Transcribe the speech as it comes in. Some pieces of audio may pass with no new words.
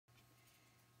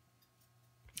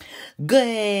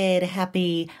Good,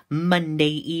 happy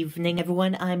Monday evening,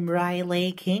 everyone. I'm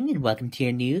Riley King, and welcome to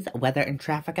your news, weather, and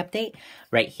traffic update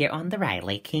right here on the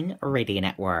Riley King Radio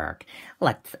Network.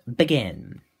 Let's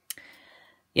begin.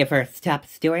 Your first top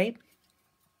story: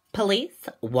 police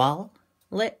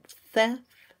wallet theft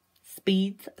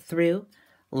speeds through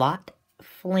lot,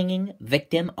 flinging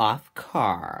victim off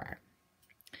car.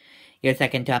 Your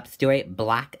second top story: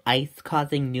 black ice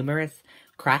causing numerous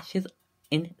crashes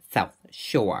in South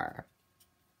Shore.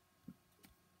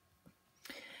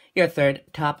 Your third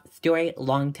top story: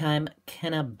 longtime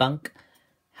Kennebunk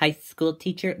high school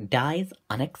teacher dies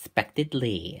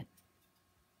unexpectedly.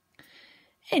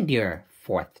 And your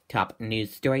fourth top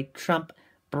news story: Trump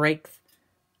breaks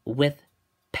with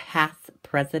past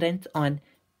presidents on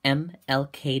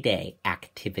MLK Day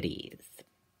activities.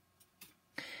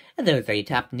 And those are your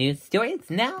top news stories.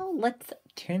 Now let's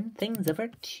turn things over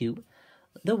to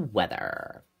the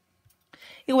weather.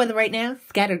 Your weather right now: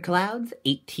 scattered clouds,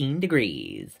 18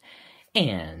 degrees.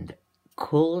 And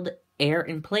cold air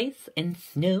in place and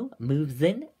snow moves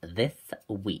in this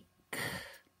week.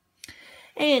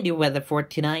 And your weather for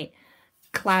tonight: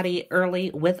 cloudy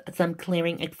early with some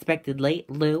clearing expected late,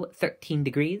 low 13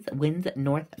 degrees, winds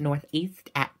north-northeast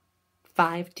at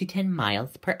 5 to 10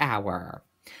 miles per hour.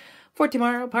 For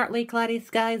tomorrow, partly cloudy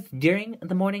skies during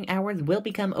the morning hours will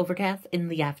become overcast in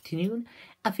the afternoon.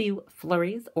 A few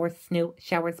flurries or snow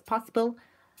showers possible.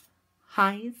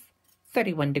 Highs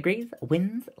 31 degrees,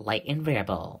 winds light and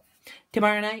variable.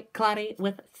 Tomorrow night, cloudy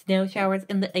with snow showers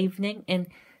in the evening and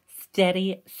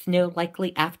steady snow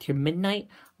likely after midnight.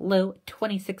 Low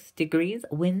 26 degrees,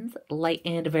 winds light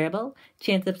and variable.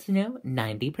 Chance of snow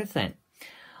 90%.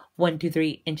 1 to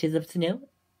 3 inches of snow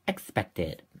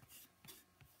expected.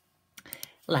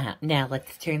 Now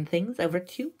let's turn things over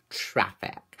to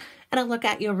traffic. And a look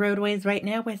at your roadways right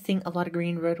now. We're seeing a lot of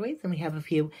green roadways, and we have a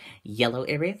few yellow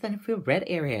areas and a few red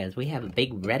areas. We have a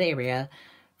big red area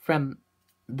from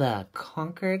the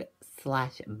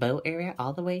Concord/Bow area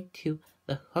all the way to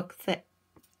the Hooksett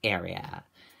area.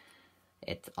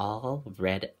 It's all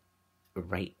red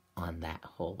right on that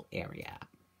whole area.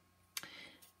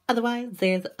 Otherwise,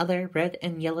 there's other red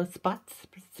and yellow spots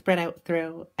spread out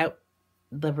throughout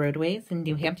the roadways in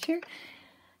New Hampshire.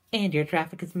 And your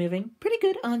traffic is moving pretty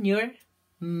good on your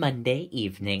Monday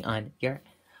evening, on your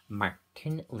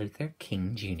Martin Luther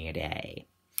King Jr. Day.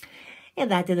 And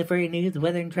that does it for your news,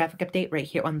 weather, and traffic update right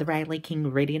here on the Riley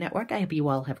King Radio Network. I hope you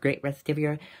all have a great rest of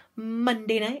your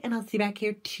Monday night, and I'll see you back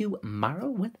here tomorrow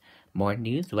with more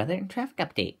news, weather, and traffic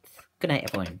updates. Good night,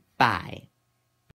 everyone. Bye.